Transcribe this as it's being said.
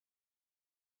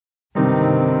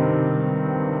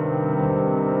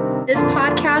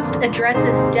podcast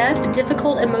addresses depth,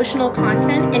 difficult emotional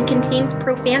content, and contains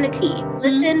profanity.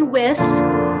 Listen with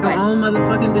your own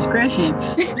motherfucking discretion.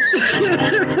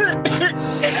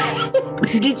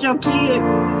 Get your kids.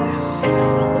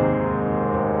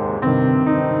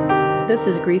 This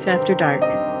is Grief After Dark.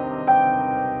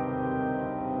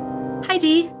 Hi,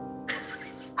 Dee.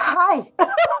 Hi.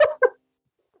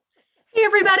 Hey,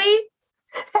 everybody.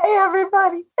 Hey,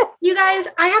 everybody. You guys,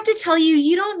 I have to tell you,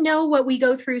 you don't know what we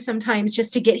go through sometimes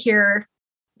just to get here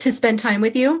to spend time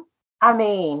with you. I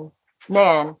mean,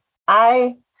 man,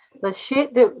 the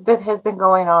shit that has been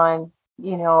going on,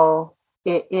 you know,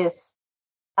 it is,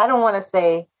 I don't want to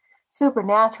say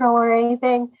supernatural or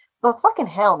anything, but fucking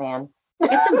hell, man.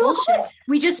 It's some bullshit.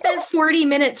 We just spent 40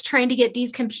 minutes trying to get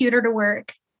Dee's computer to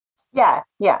work. Yeah.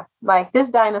 Like, this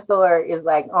dinosaur is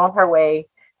like on her way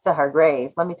to her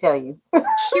grave, let me tell you.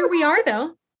 Here we are,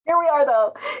 though.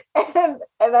 And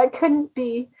I couldn't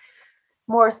be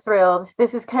more thrilled.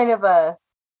 This is kind of a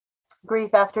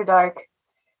Grief After Dark.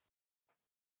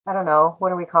 I don't know.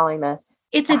 What are we calling this?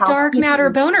 It's a dark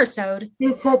matter boner-sode.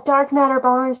 It's a dark matter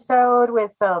boner-sode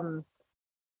with some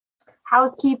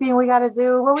housekeeping we got to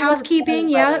do. Housekeeping,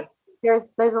 yeah.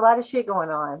 There's a lot of shit going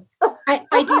on.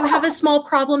 I do have a small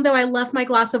problem, though. I left my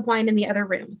glass of wine in the other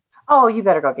room. Oh, you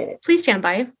better go get it. Please stand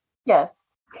by. Yes.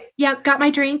 Yeah, got my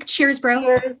drink. Cheers, bro.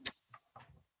 Cheers.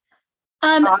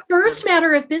 First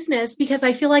matter of business, because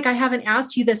I feel like I haven't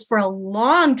asked you this for a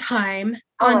long time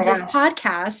on this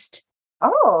podcast.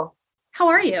 Oh. How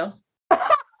are you? Oh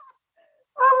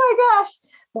my gosh.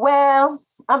 Well,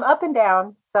 I'm up and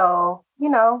down. So, you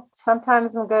know,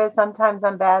 sometimes I'm good, sometimes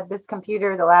I'm bad. This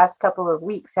computer the last couple of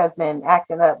weeks has been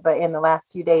acting up, but in the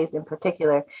last few days in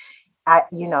particular, I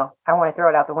want to throw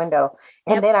it out the window.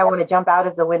 And then I want to jump out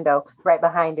of the window right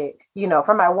behind it,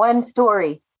 for my one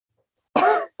story.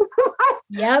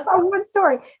 Yep. My one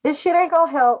story. This shit ain't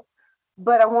gonna help,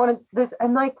 but I wanted this.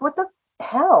 I'm like, what the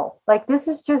hell? Like, this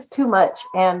is just too much.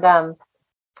 And,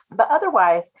 but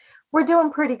otherwise we're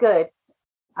doing pretty good.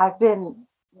 I've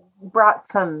brought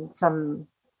some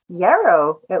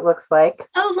yarrow, it looks like.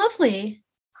 Oh, lovely.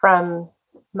 From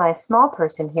my small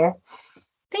person here.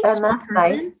 Thanks, small person.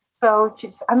 Nice. So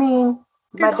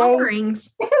there's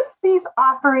offerings. It's these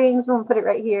offerings. We're gonna put it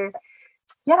right here.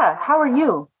 Yeah. How are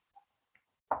you?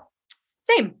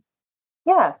 Same.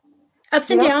 Yeah. Ups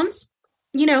and downs,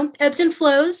 ebbs and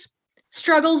flows,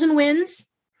 struggles and wins.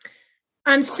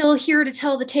 I'm still here to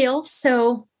tell the tale.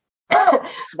 So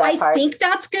I think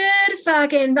that's good.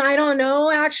 Fucking, I don't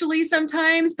know actually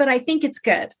sometimes, but I think it's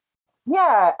good.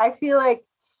 Yeah. I feel like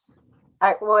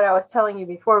what I was telling you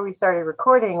before we started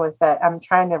recording was that I'm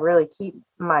trying to really keep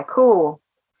my cool,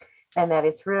 and that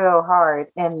it's real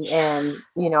hard. And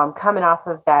I'm coming off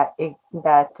of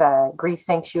that Grief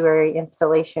Sanctuary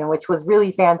installation, which was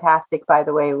really fantastic, by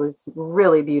the way. It was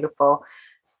really beautiful.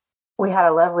 We had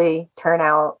a lovely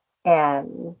turnout,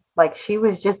 and like, she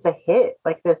was just a hit,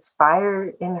 like this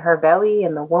fire in her belly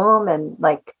and the womb, and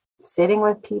like sitting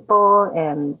with people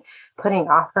and putting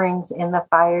offerings in the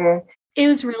fire. It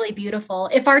was really beautiful.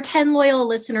 If our 10 loyal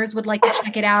listeners would like to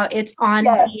check it out, it's on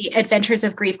the Adventures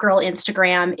of Grief Girl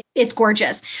Instagram. It's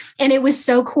gorgeous. And it was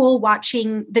so cool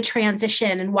watching the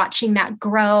transition and watching that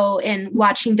grow and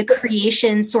watching the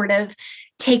creation sort of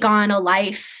take on a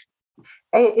life.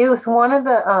 It was one of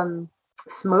the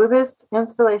smoothest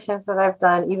installations that I've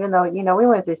done, even though, we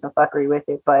went through some fuckery with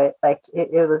it, but like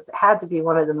it had to be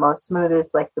one of the most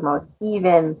smoothest, like the most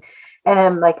even. And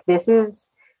I'm like, this was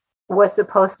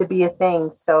supposed to be a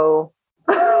thing. So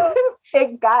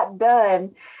it got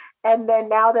done. And then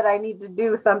now that I need to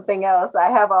do something else, I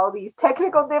have all these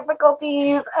technical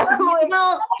difficulties.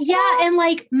 And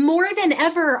like more than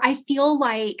ever, I feel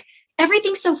like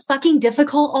everything's so fucking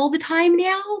difficult all the time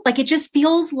now. Like, it just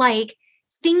feels like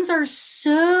things are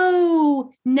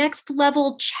so next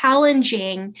level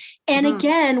challenging. And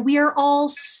again, we are all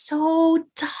so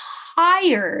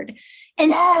tired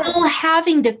and still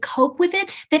having to cope with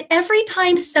it, that every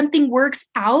time something works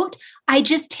out, I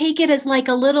just take it as like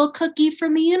a little cookie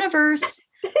from the universe.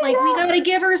 Like, we got to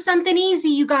give her something easy,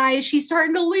 you guys. She's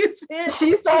starting to lose it.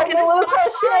 She's starting to lose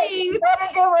her shit. You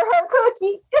better give her her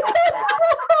cookie.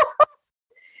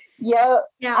 Yeah.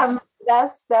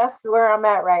 That's where I'm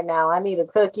at right now. I need a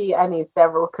cookie. I need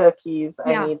several cookies.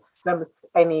 I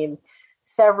need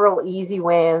several easy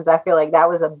wins. I feel like that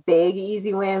was a big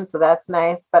easy win, so that's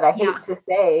nice. But I hate to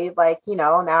say, like,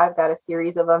 now I've got a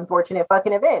series of unfortunate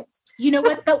fucking events. You know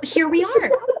what? But here we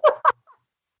are.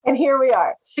 And here we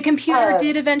are. The computer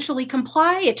did eventually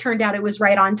comply. It turned out it was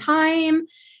right on time.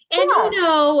 And,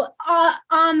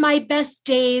 on my best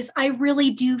days, I really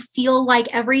do feel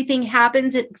like everything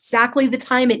happens at exactly the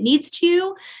time it needs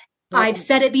to. I've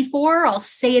said it before. I'll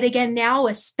say it again now,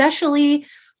 especially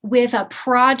with a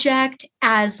project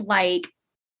as like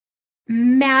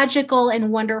magical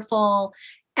and wonderful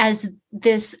as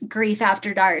this Grief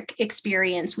After Dark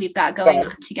experience we've got going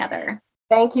on together.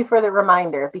 Thank you for the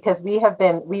reminder, because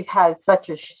we've had such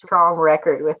a strong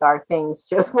record with our things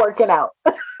just working out.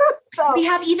 So, we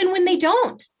have, even when they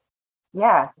don't.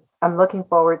 Yeah, I'm looking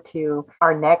forward to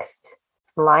our next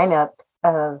lineup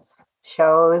of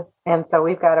shows. And so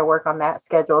we've got to work on that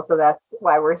schedule. So that's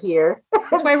why we're here.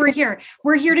 That's why we're here.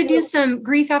 We're here to do some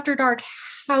Grief After Dark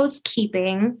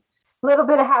housekeeping. A little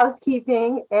bit of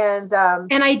housekeeping. And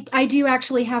I do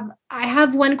actually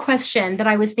have one question that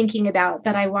I was thinking about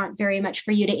that I want very much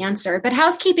for you to answer, but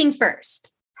housekeeping first.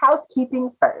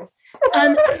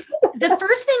 The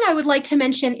first thing I would like to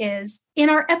mention is in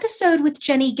our episode with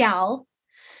Jenny Gal,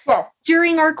 yes,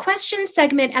 during our question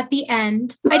segment at the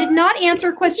end, I did not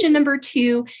answer question number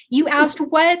 2. You asked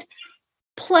what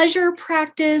pleasure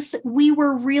practice we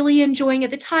were really enjoying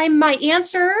at the time. My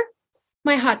answer,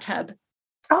 my hot tub.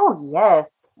 Oh,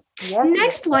 yes.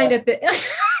 Next line of it.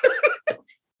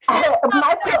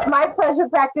 my pleasure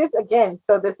practice again.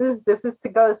 So this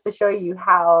goes to show you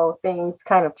how things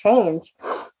kind of change,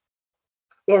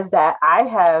 is that I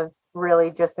have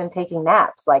really just been taking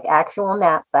naps, like actual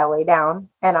naps. I lay down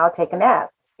and I'll take a nap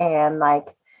and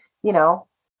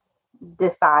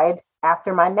decide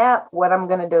after my nap what I'm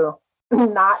going to do.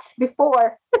 Not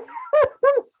before.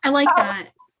 I like that.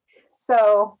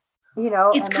 So,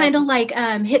 it's kind of like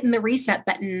hitting the reset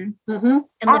button and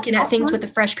looking at things with a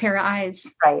fresh pair of eyes.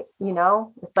 Right.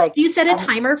 It's like, do you set a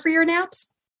timer for your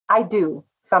naps? I do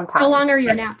sometimes. How long are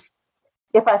your naps?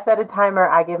 If I set a timer,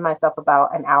 I give myself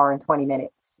about an hour and 20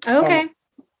 minutes. Okay.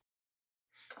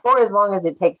 Or as long as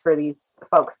it takes for these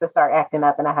folks to start acting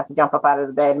up and I have to jump up out of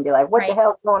the bed and be like, what the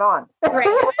hell's going on?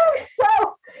 Right.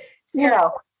 So, Yeah.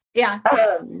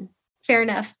 Fair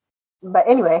enough. But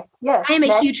anyway, yeah. I am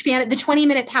a huge fan of the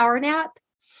 20-minute power nap.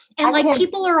 And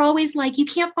people are always like, you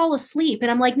can't fall asleep.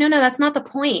 And I'm like, no, that's not the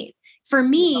point. For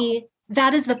me,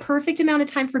 that is the perfect amount of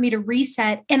time for me to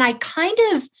reset. And I kind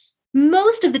of,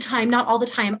 most of the time, not all the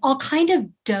time, I'll kind of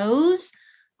doze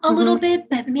a little bit,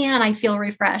 but man, I feel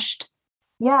refreshed.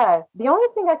 Yeah. The only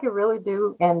thing I could really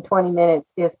do in 20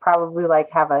 minutes is probably like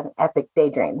have an epic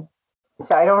daydream.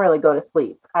 So I don't really go to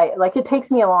sleep. It takes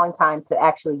me a long time to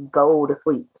actually go to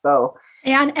sleep. So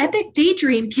an epic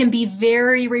daydream can be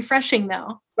very refreshing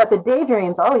though. But the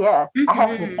daydreams, oh yeah. I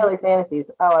have some killer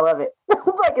fantasies. Oh, I love it.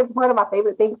 Like it's one of my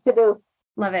favorite things to do.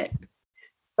 Love it.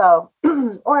 So,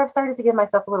 or I've started to give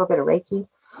myself a little bit of Reiki.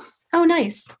 Oh,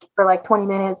 nice. For like 20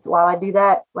 minutes while I do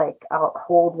that, like I'll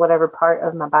hold whatever part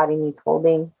of my body needs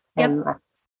holding and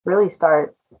really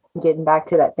start getting back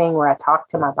to that thing where I talk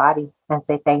to my body and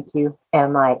say thank you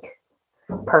and like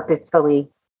purposefully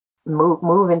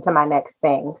move into my next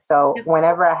thing. So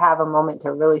whenever I have a moment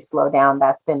to really slow down,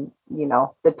 that's been,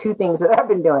 the 2 things that I've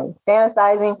been doing,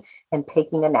 fantasizing and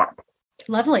taking a nap.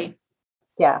 Lovely.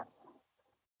 Yeah.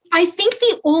 I think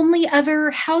the only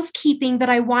other housekeeping that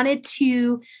I wanted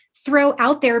to throw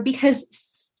out there, because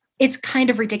it's kind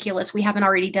of ridiculous we haven't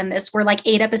already done this. We're like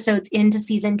 8 episodes into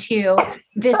season 2,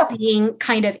 this being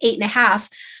kind of 8.5.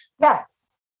 Yeah.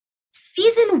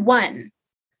 Season 1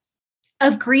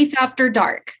 of Grief After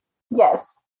Dark. Yes.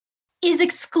 Is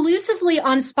exclusively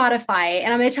on Spotify.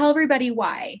 And I'm going to tell everybody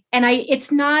why. And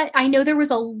I know there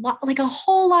was a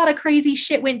whole lot of crazy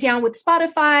shit went down with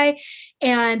Spotify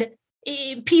and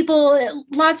people,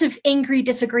 lots of angry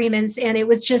disagreements. And it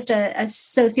was just a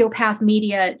sociopath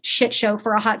media shit show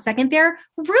for a hot second there.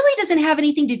 Really doesn't have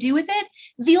anything to do with it.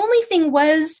 The only thing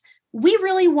was we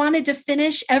really wanted to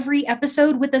finish every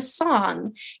episode with a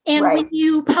song. And when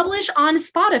you publish on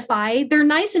Spotify, they're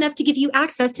nice enough to give you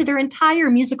access to their entire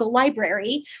musical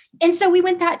library. And so we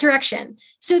went that direction.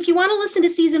 So if you want to listen to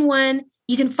season 1,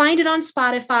 you can find it on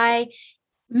Spotify.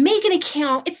 Make an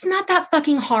account. It's not that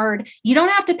fucking hard. You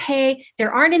don't have to pay.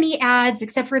 There aren't any ads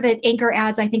except for the Anchor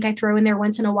ads I think I throw in there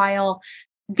once in a while.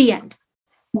 The end.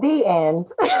 The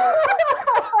end.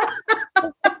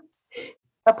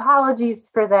 Apologies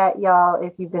for that, y'all.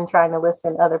 If you've been trying to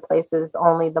listen other places,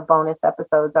 only the bonus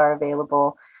episodes are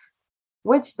available,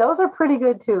 which those are pretty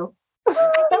good too.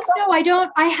 I think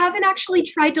so. I haven't actually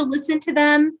tried to listen to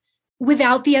them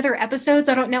without the other episodes.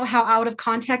 I don't know how out of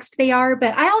context they are,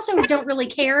 but I also don't really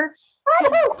care. I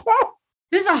don't care.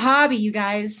 This is a hobby, you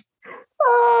guys.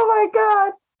 Oh my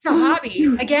God. It's a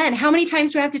hobby. Again, how many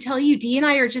times do I have to tell you? Dee and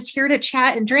I are just here to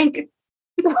chat and drink.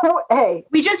 Hey,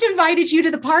 we just invited you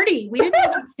to the party. We didn't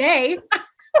know to stay.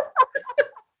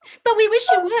 But we wish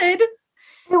you would.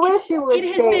 I wish you would.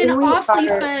 It has been awfully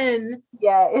fun.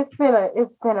 Yeah, it's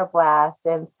been a blast,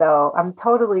 and so I'm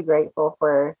totally grateful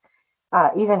for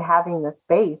even having the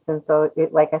space. And so,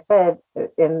 like I said,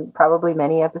 in probably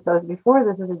many episodes before,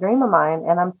 this is a dream of mine,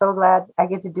 and I'm so glad I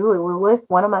get to do it with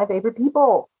one of my favorite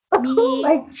people. Me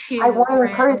like, too. I want to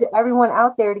encourage everyone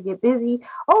out there to get busy.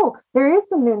 Oh, there is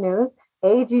some new news.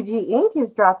 AGG Inc.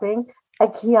 is dropping a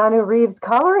Keanu Reeves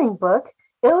coloring book,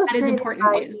 illustrated by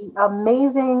the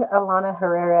amazing Alana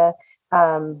Herrera.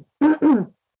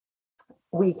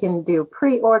 We can do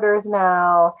pre-orders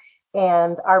now,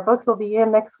 and our books will be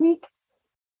in next week.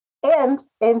 And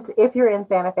if you're in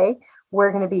Santa Fe,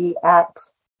 we're going to be at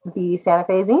the Santa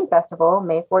Fe Zine Festival,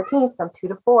 May 14th from 2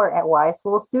 to 4 at Y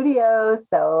School Studios.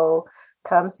 So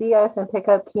come see us and pick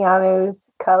up Keanu's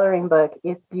coloring book.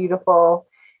 It's beautiful.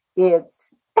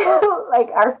 It's like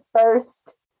our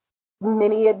first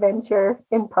mini adventure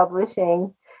in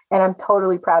publishing. And I'm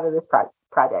totally proud of this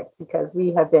project because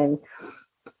we have been,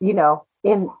 in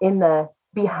the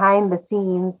behind the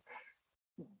scenes,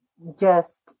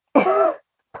 just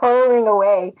toiling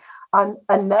away on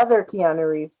another Keanu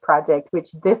Reeves project,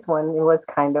 which this one was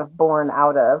kind of born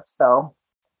out of. So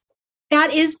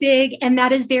that is big, and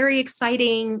that is very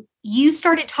exciting. You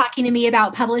started talking to me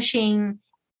about publishing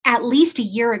at least a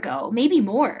year ago, maybe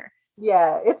more.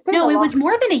 Yeah, it was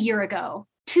more than a year ago.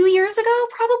 2 years ago,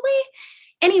 probably.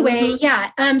 Anyway,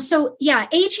 yeah. So yeah,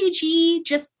 AGG,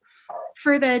 just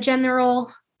for the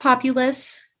general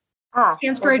populace,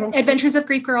 stands for Adventures of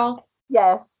Grief Girl.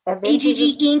 Yes.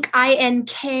 AGG Inc.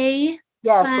 INK.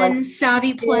 Yes, fun,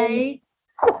 savvy play.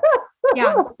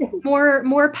 Yeah.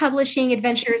 More publishing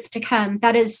adventures to come.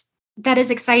 That is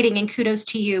exciting, and kudos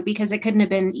to you, because it couldn't have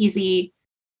been easy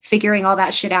figuring all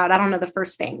that shit out. I don't know the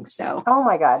first thing. So oh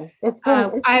my God.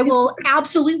 I will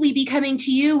absolutely be coming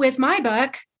to you with my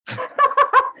book.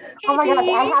 Oh my gosh,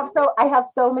 I have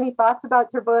so many thoughts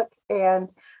about your book,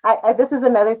 and I this is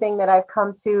another thing that I've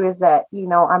come to is that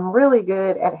I'm really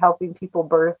good at helping people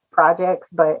birth projects,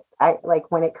 but I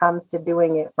like when it comes to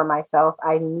doing it for myself,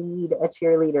 I need a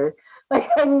cheerleader. Like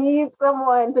I need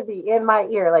someone to be in my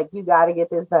ear, like you got to get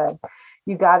this done,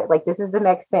 you got it, like this is the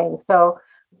next thing. So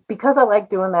because I like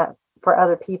doing that for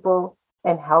other people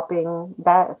and helping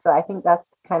that. So I think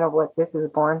that's kind of what this is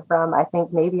born from. I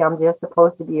think maybe I'm just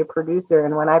supposed to be a producer.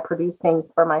 And when I produce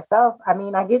things for myself, I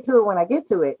mean, I get to it when I get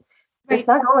to it. Right. It's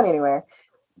not going anywhere.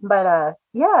 But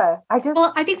I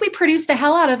think we produce the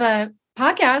hell out of a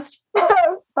podcast.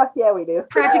 Fuck yeah, we do.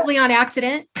 Practically on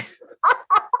accident.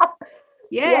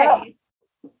 Yeah.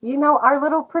 Our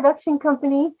little production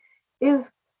company is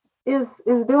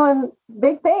doing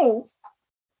big things.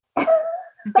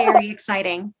 Very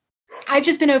exciting. I've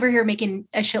just been over here making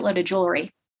a shitload of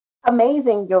jewelry.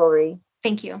 Amazing jewelry.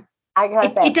 Thank you. I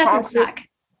got that. It doesn't suck.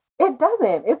 It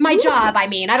doesn't. It's my job. I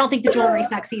mean, I don't think the jewelry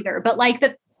sucks either, but like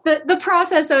the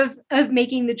process of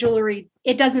making the jewelry,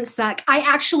 it doesn't suck.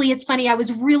 It's funny. I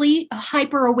was really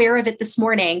hyper aware of it this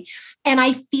morning, and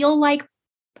I feel like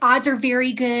odds are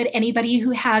very good anybody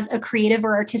who has a creative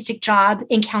or artistic job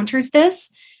encounters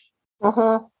this.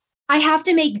 Mm-hmm. I have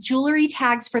to make jewelry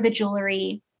tags for the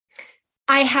jewelry.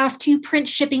 I have to print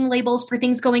shipping labels for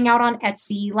things going out on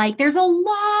Etsy. Like there's a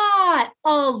lot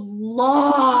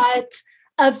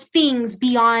of things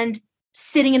beyond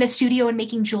sitting in a studio and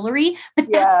making jewelry.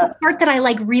 But that's the part that I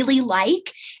really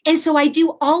like. And so I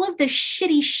do all of the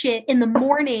shitty shit in the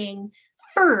morning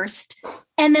first,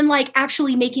 and then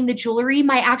actually making the jewelry,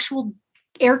 my actual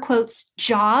air quotes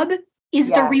job is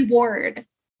the reward.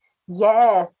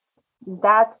 Yes.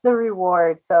 That's the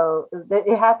reward. So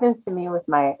it happens to me with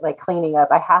my cleaning up.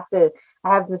 I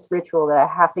have this ritual that I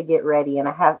have to get ready,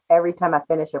 and every time I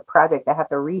finish a project, I have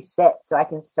to reset so I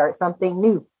can start something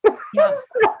new. Yeah.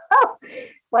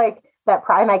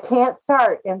 And I can't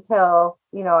start until,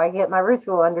 I get my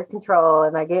ritual under control,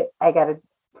 and I got to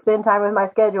spend time with my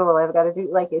schedule. I've got to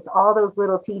do it's all those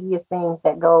little tedious things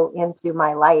that go into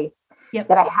my life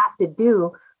that I have to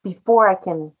do before I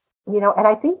can, and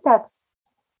I think that's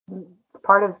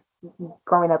part of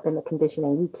growing up in the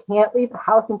conditioning. You can't leave the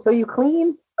house until you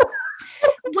clean.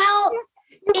 Well,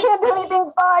 you can't do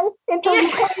anything fun until you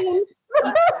clean.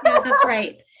 Yeah, that's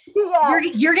right. Yeah.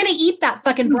 You're gonna eat that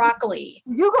fucking broccoli.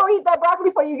 You go eat that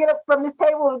broccoli before you get up from this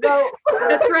table to go.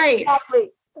 That's right.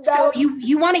 Exactly. So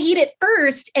you want to eat it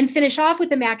first and finish off with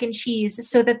the mac and cheese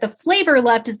so that the flavor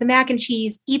left is the mac and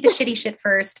cheese. Eat the shitty shit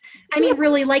first. I mean,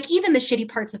 really, even the shitty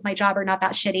parts of my job are not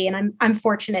that shitty, and I'm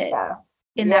fortunate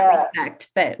in that respect.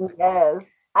 But yes,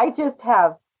 I just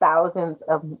have thousands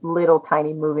of little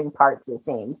tiny moving parts, it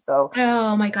seems. So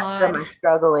oh my God, that's where my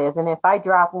struggle is. And if I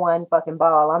drop one fucking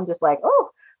ball, I'm just like, oh,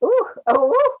 ooh,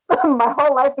 oh, my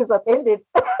whole life is upended.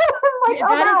 Like,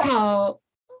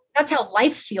 that's how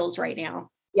life feels right now.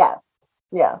 Yeah.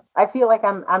 Yeah. I feel like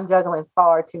I'm juggling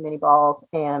far too many balls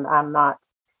and I'm not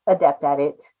adept at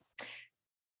it.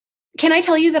 Can I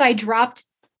tell you that I dropped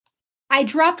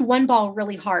one ball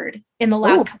really hard in the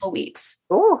last couple of weeks.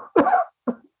 Ooh.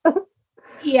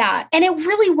 Yeah. And it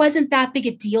really wasn't that big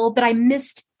a deal, but I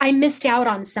missed out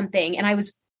on something and I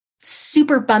was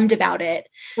super bummed about it.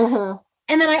 Mm-hmm.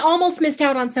 And then I almost missed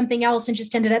out on something else and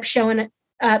just ended up showing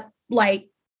up like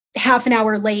half an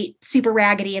hour late, super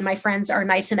raggedy. And my friends are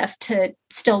nice enough to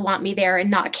still want me there and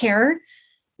not care.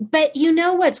 But you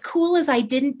know what's cool is I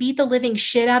didn't beat the living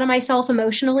shit out of myself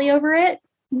emotionally over it.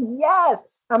 Yes.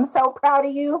 I'm so proud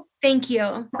of you. Thank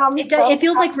you. It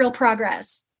feels like real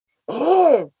progress. It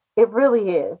is. It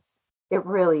really is. It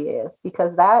really is.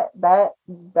 Because that's a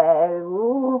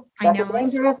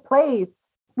dangerous place.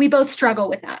 We both struggle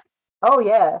with that. Oh,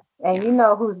 yeah. And you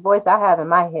know whose voice I have in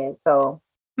my head. So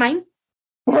mine?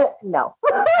 No.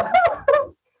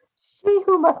 She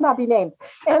who must not be named.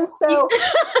 And so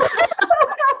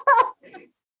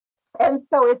and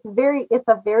so it's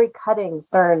a very cutting,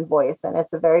 stern voice. And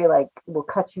it's a very like will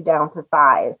cut you down to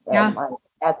size. And like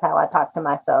that's how I talk to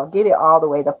myself. Get it all the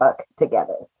way the fuck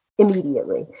together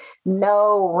immediately.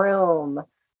 No room.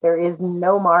 There is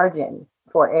no margin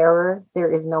for error.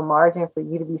 There is no margin for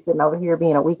you to be sitting over here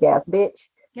being a weak ass bitch.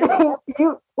 Yep.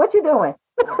 What you doing?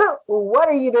 What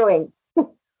are you doing?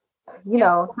 You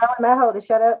know, telling that hoe to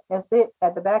shut up and sit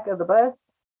at the back of the bus.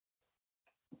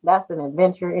 That's an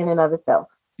adventure in and of itself.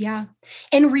 Yeah.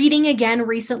 And reading again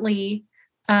recently,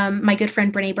 my good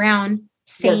friend Brene Brown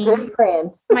saying, your good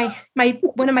friend. my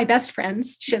one of my best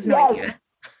friends. She has no idea.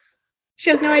 She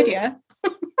has no idea.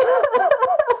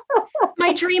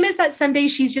 My dream is that someday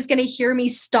she's just going to hear me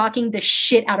stalking the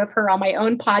shit out of her on my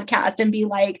own podcast and be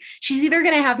like, she's either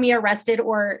going to have me arrested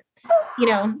or, you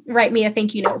know, write me a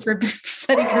thank you note for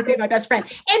letting her be my best friend.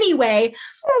 Anyway,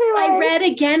 I read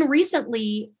again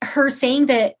recently her saying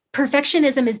that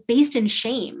perfectionism is based in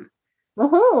shame.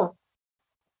 Mm-hmm.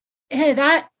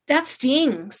 That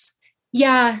stings.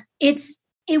 Yeah, it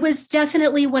was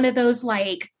definitely one of those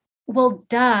like, well,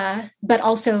 duh, but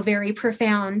also very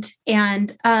profound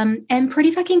and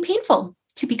pretty fucking painful,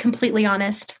 to be completely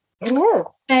honest. It is.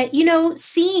 But, you know,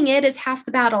 seeing it is half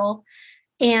the battle.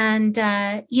 And,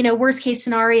 you know, worst case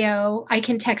scenario, I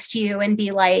can text you and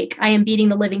be like, I am beating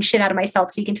the living shit out of myself.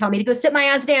 So you can tell me to go sit my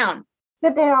ass down.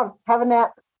 Sit down. Have a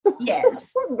nap.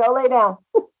 Yes. Go lay down.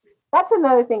 That's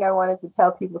another thing I wanted to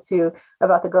tell people too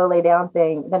about the go lay down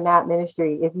thing, the NAP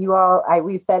ministry. If you all,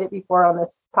 we've said it before on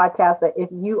this podcast, but if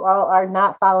you all are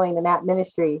not following the NAP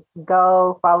ministry,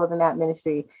 go follow the NAP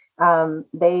ministry.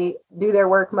 They do their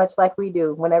work much like we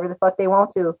do, whenever the fuck they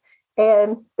want to.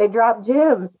 And they drop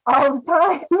gems all the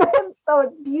time. So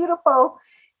it's beautiful.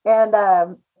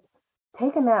 And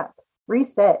take a nap,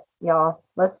 reset, y'all.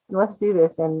 Let's do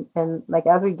this. And like,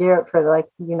 as we gear up for like,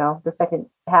 you know, the second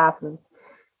half of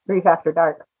Grief After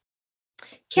Dark.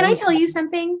 Can I tell you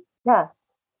something? Yeah.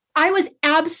 I was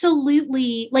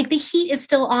absolutely like, the heat is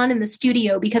still on in the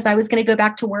studio because I was going to go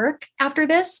back to work after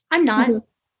this. I'm not.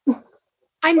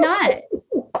 I'm not.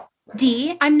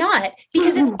 D, I'm not,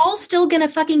 because it's all still going to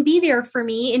fucking be there for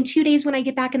me in 2 days when I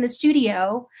get back in the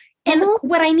studio. And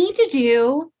what I need to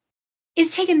do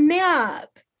is take a nap.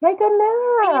 Take a nap.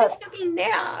 I need a fucking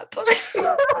nap.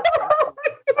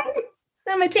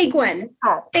 I'm going to take one.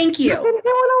 Thank you. You've been doing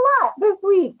a lot this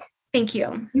week. Thank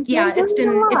you. Yeah, it's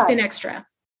been extra.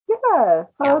 Yeah.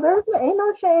 So there ain't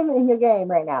no shame in your game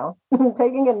right now.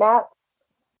 Taking a nap.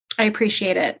 I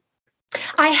appreciate it.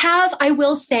 I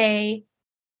will say,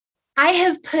 I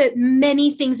have put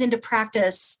many things into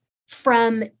practice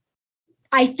from,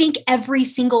 I think, every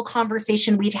single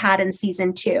conversation we've had in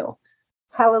season 2.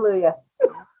 Hallelujah.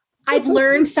 I've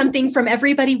learned something from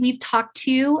everybody we've talked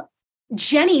to.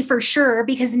 Jenny, for sure,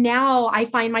 because now I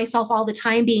find myself all the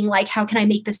time being like, how can I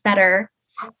make this better?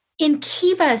 And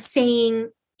Kiva saying,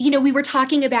 you know, we were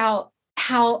talking about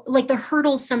how like the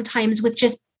hurdles sometimes with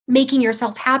just making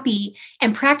yourself happy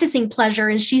and practicing pleasure.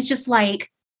 And she's just like,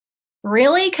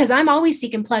 really? Because I'm always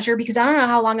seeking pleasure because I don't know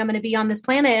how long I'm going to be on this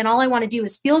planet. And all I want to do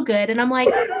is feel good. And I'm like,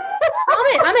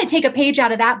 I'm going to take a page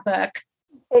out of that book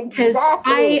because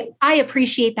I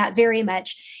appreciate that very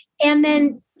much. And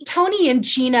then Tony and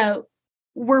Gina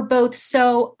were both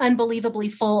so unbelievably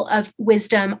full of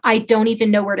wisdom. I don't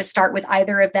even know where to start with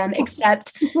either of them,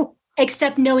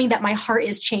 except knowing that my heart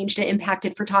is changed and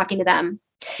impacted for talking to them.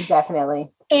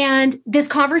 Definitely. And this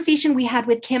conversation we had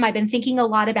with Kim, I've been thinking a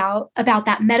lot about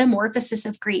that metamorphosis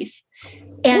of grief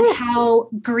and how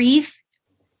grief,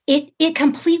 it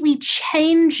completely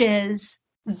changes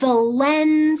the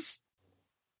lens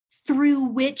through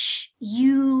which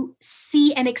you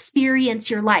see and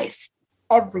experience your life.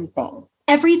 Everything.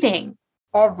 Everything.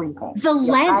 Everything. The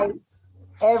lens.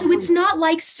 So it's not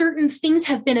like certain things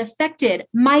have been affected.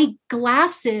 My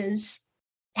glasses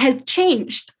have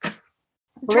changed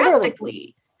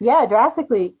drastically. Yeah,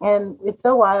 drastically. And it's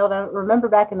so wild. I remember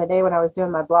back in the day when I was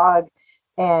doing my blog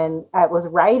and I was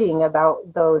writing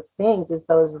about those things,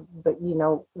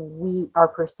 our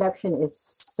perception is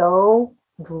so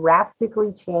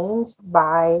drastically changed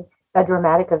by a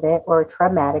dramatic event or a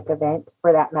traumatic event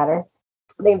for that matter.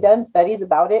 They've done studies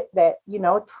about it that,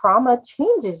 trauma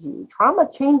changes you. Trauma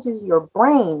changes your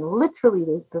brain,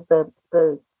 literally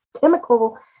the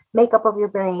chemical makeup of your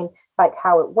brain, like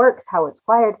how it works, how it's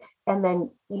wired. And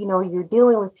then, you're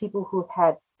dealing with people who've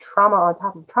had trauma on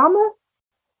top of trauma.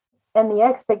 And the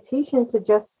expectation to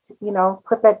just,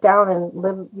 put that down and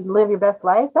live your best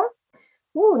life.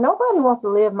 Nobody wants to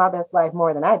live my best life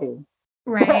more than I do.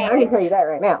 Right. I can tell you that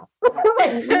right now.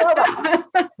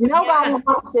 Nobody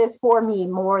wants this for me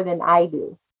more than I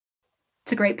do.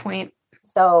 It's a great point.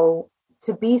 So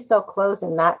to be so close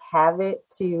and not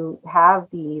to have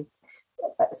these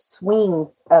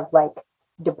swings of like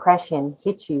depression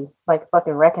hit you like a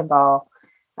fucking wrecking ball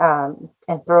and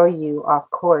throw you off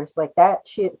course, like that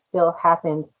shit still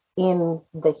happens in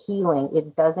the healing.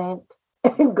 It doesn't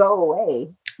go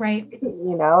away. Right.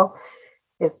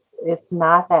 It's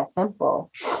not that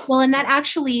simple. Well, and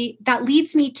that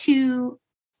leads me to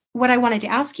what I wanted to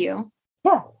ask you.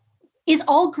 Yeah. Is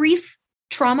all grief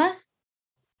trauma?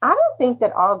 I don't think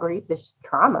that all grief is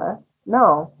trauma.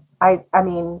 No. I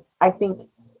mean, I think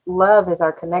love is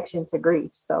our connection to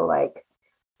grief. So like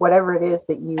whatever it is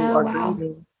that you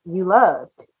grieving, you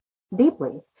loved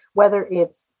deeply, whether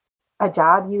it's a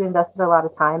job you invested a lot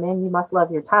of time in, you must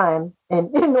love your time.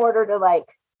 And in order to like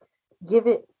give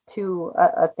it to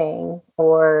a thing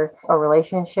or a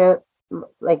relationship,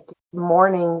 like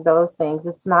mourning those things,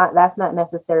 that's not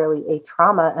necessarily a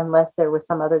trauma unless there was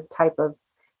some other type of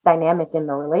dynamic in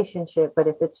the relationship. But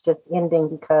if it's just ending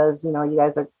because you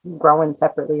guys are growing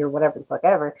separately or whatever the fuck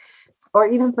ever, or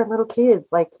even for little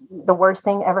kids, like the worst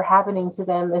thing ever happening to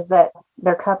them is that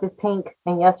their cup is pink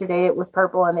and yesterday it was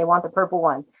purple and they want the purple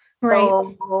one. Right.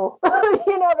 So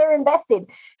they're invested.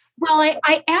 Well,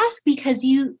 I ask because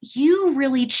you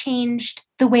really changed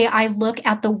the way I look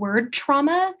at the word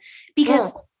trauma,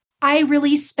 because I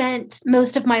really spent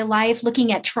most of my life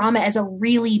looking at trauma as a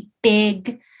really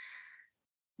big,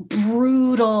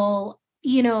 brutal,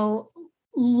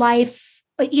 life,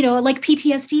 like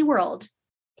PTSD world.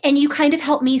 And you kind of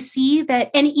helped me see that.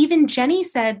 And even Jenny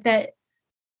said that,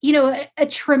 a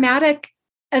traumatic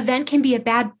event can be a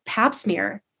bad pap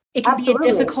smear. It can be a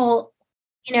difficult,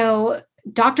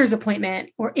 doctor's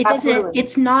appointment, or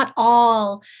it's not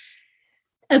all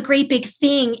a great big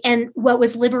thing. And what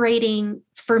was liberating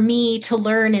for me to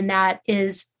learn in that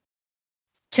is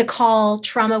to call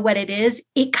trauma what it is.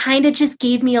 It kind of just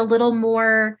gave me a little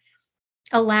more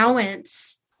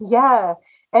allowance. Yeah.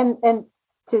 And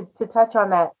to touch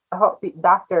on that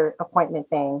doctor appointment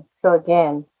thing. So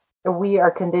again, we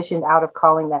are conditioned out of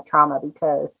calling that trauma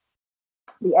because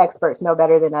the experts know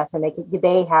better than us and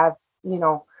they have,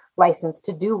 license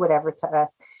to do whatever to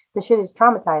us. The shit is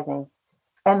traumatizing.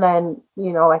 And then,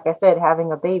 like I said,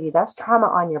 having a baby, that's trauma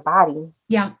on your body.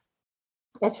 Yeah.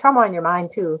 It's trauma on your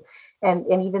mind too. And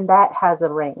even that has a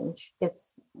range.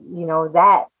 It's,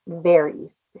 that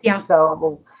varies. Yeah.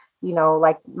 So,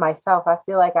 like myself, I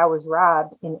feel like I was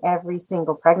robbed in every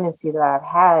single pregnancy that I've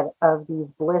had of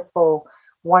these blissful,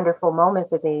 wonderful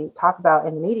moments that they talk about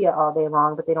in the media all day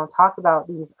long, but they don't talk about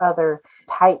these other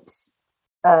types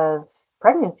of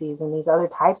pregnancies and these other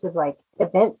types of like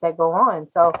events that go on.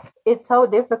 So it's so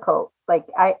difficult. Like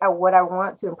what I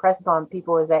want to impress upon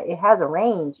people is that it has a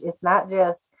range. It's not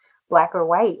just black or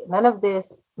white. None of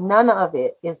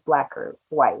it is black or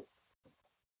white.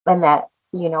 And that,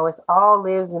 it's all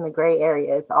lives in the gray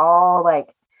area. It's all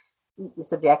like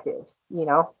subjective,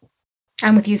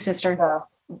 I'm with you, sister.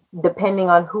 So,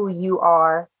 depending on who you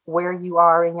are, where you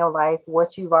are in your life,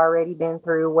 what you've already been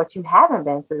through, what you haven't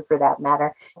been through for that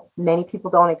matter. Many people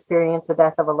don't experience the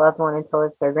death of a loved one until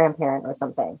it's their grandparent or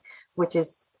something, which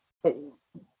is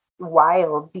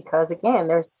wild because, again,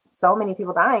 there's so many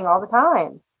people dying all the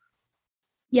time.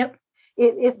 Yep.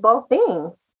 It's both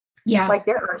things. Yeah. Like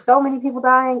there are so many people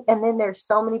dying, and then there's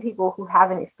so many people who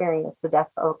haven't experienced the death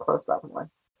of a close loved one.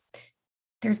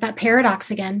 There's that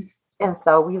paradox again. And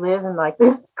so we live in like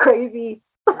this crazy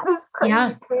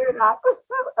paradox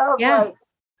of like,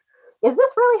 is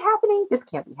this really happening? This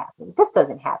can't be happening. This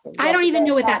doesn't happen. I don't even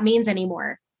know what that means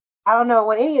anymore. I don't know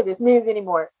what any of this means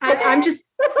anymore. I'm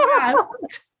Yeah.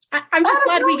 I'm just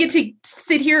glad we get to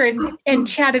sit here and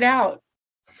chat it out.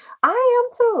 I am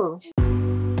too.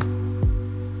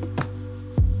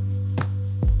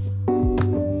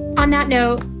 On that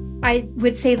note, I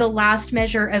would say the last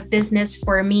measure of business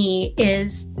for me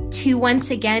is to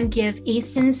once again give a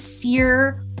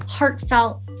sincere,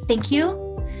 heartfelt thank you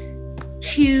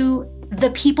to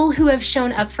the people who have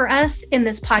shown up for us in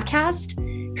this podcast,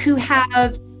 who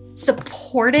have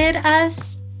supported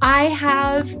us.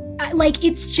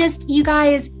 It's just, you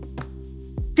guys,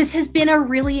 this has been a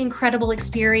really incredible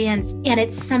experience, and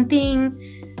it's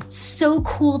something so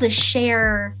cool to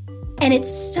share. And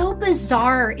it's so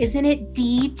bizarre, isn't it,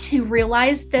 Dee, to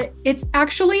realize that it's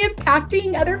actually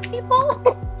impacting other people?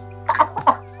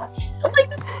 Like,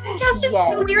 the podcast is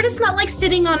so weird. It's not like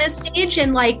sitting on a stage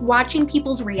and like watching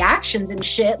people's reactions and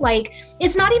shit. Like,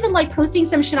 it's not even like posting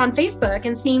some shit on Facebook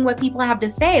and seeing what people have to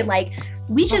say. Like,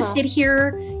 we just sit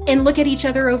here and look at each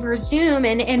other over Zoom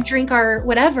and drink our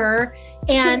whatever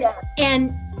and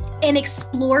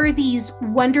explore these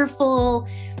wonderful,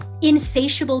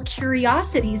 insatiable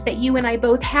curiosities that you and I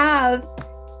both have.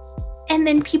 And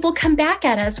then people come back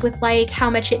at us with like how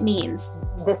much it means.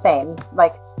 The same.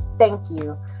 Like, thank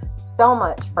you so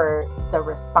much for the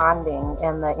responding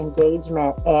and the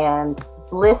engagement and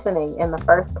listening in the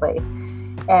first place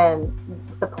and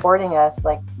supporting us.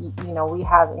 Like, you know, we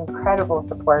have incredible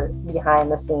support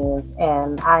behind the scenes,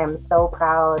 and I am so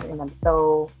proud, and I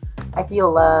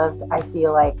feel loved. I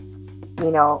feel like,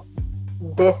 you know,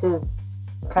 this is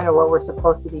kind of what we're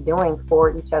supposed to be doing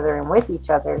for each other and with each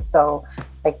other. So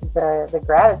like the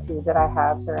gratitude that I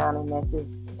have surrounding this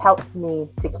helps me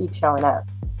to keep showing up.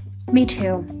 Me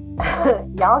too.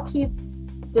 Y'all keep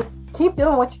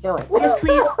doing what you're doing. Yes,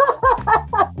 please.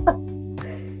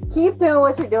 Keep doing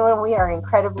what you're doing. We are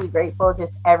incredibly grateful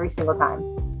just every single time.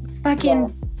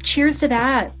 Fucking cheers to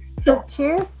that.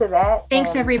 Cheers to that.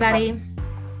 Thanks, everybody.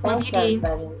 Love you, Dee.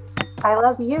 I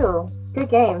love you. Good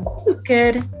game.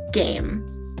 Good game.